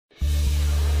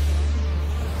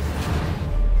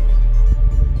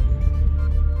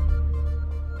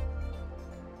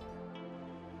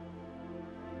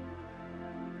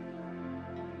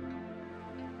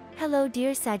Hello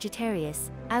dear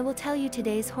Sagittarius, I will tell you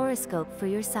today's horoscope for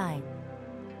your sign.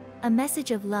 A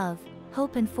message of love,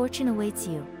 hope and fortune awaits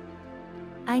you.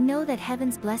 I know that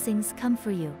heaven's blessings come for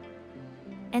you.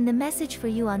 And the message for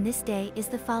you on this day is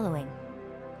the following.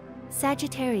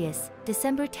 Sagittarius,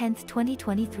 December 10th,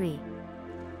 2023.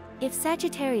 If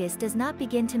Sagittarius does not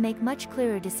begin to make much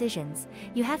clearer decisions,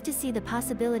 you have to see the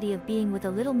possibility of being with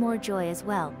a little more joy as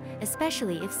well,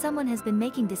 especially if someone has been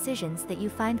making decisions that you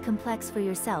find complex for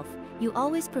yourself. You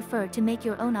always prefer to make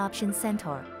your own options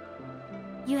centaur.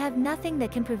 You have nothing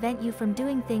that can prevent you from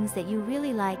doing things that you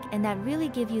really like and that really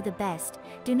give you the best.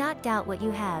 Do not doubt what you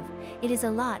have. It is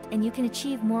a lot and you can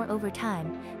achieve more over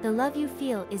time. The love you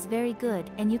feel is very good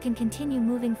and you can continue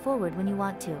moving forward when you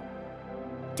want to.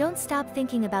 Don't stop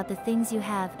thinking about the things you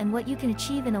have and what you can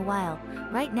achieve in a while.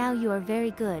 Right now you are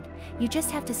very good. You just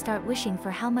have to start wishing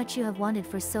for how much you have wanted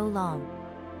for so long.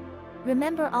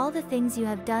 Remember all the things you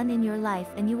have done in your life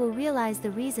and you will realize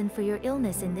the reason for your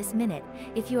illness in this minute.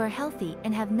 If you are healthy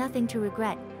and have nothing to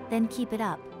regret, then keep it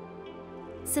up.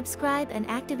 Subscribe and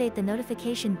activate the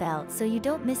notification bell so you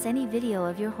don't miss any video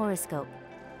of your horoscope.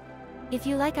 If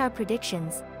you like our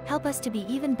predictions, help us to be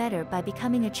even better by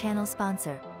becoming a channel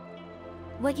sponsor.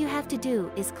 What you have to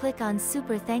do is click on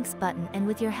Super Thanks button and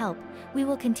with your help, we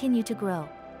will continue to grow.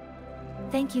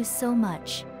 Thank you so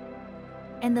much.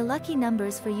 And the lucky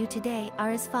numbers for you today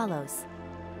are as follows.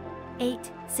 8,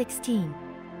 16,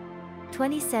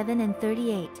 27 and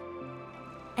 38.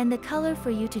 And the color for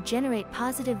you to generate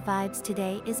positive vibes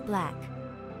today is black.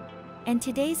 And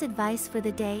today's advice for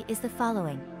the day is the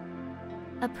following.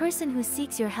 A person who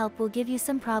seeks your help will give you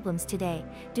some problems today.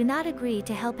 Do not agree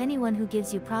to help anyone who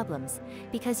gives you problems,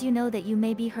 because you know that you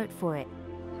may be hurt for it.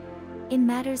 In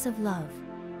matters of love,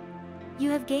 you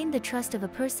have gained the trust of a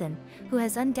person who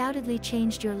has undoubtedly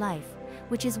changed your life,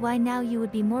 which is why now you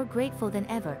would be more grateful than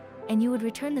ever, and you would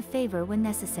return the favor when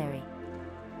necessary.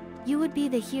 You would be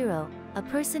the hero, a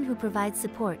person who provides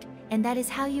support, and that is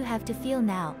how you have to feel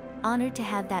now, honored to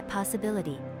have that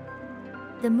possibility.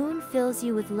 The moon fills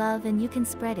you with love and you can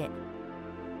spread it.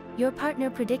 Your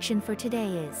partner prediction for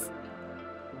today is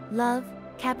love,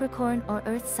 Capricorn or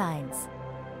Earth signs.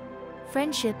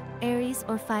 Friendship, Aries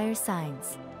or fire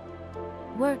signs.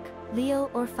 Work,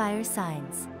 Leo or fire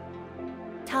signs.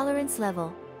 Tolerance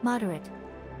level, moderate.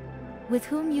 With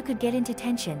whom you could get into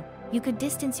tension, you could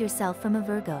distance yourself from a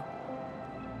Virgo.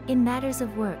 In matters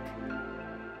of work,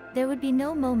 there would be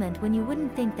no moment when you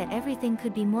wouldn't think that everything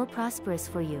could be more prosperous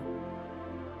for you.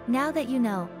 Now that you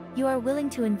know, you are willing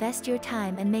to invest your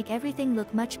time and make everything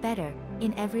look much better,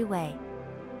 in every way.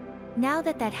 Now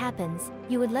that that happens,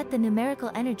 you would let the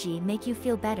numerical energy make you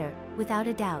feel better, without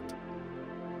a doubt.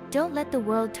 Don't let the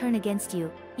world turn against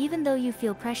you. Even though you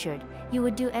feel pressured, you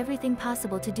would do everything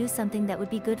possible to do something that would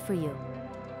be good for you.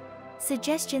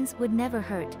 Suggestions would never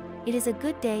hurt. It is a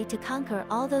good day to conquer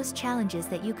all those challenges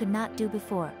that you could not do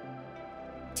before.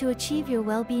 To achieve your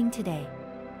well-being today.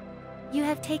 You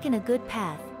have taken a good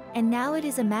path, and now it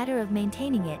is a matter of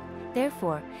maintaining it.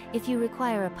 Therefore, if you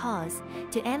require a pause,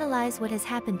 to analyze what has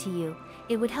happened to you,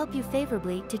 it would help you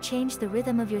favorably to change the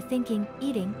rhythm of your thinking,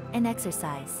 eating, and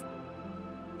exercise.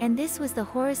 And this was the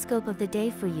horoscope of the day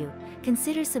for you.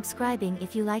 Consider subscribing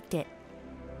if you liked it.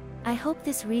 I hope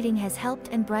this reading has helped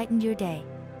and brightened your day.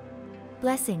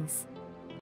 Blessings.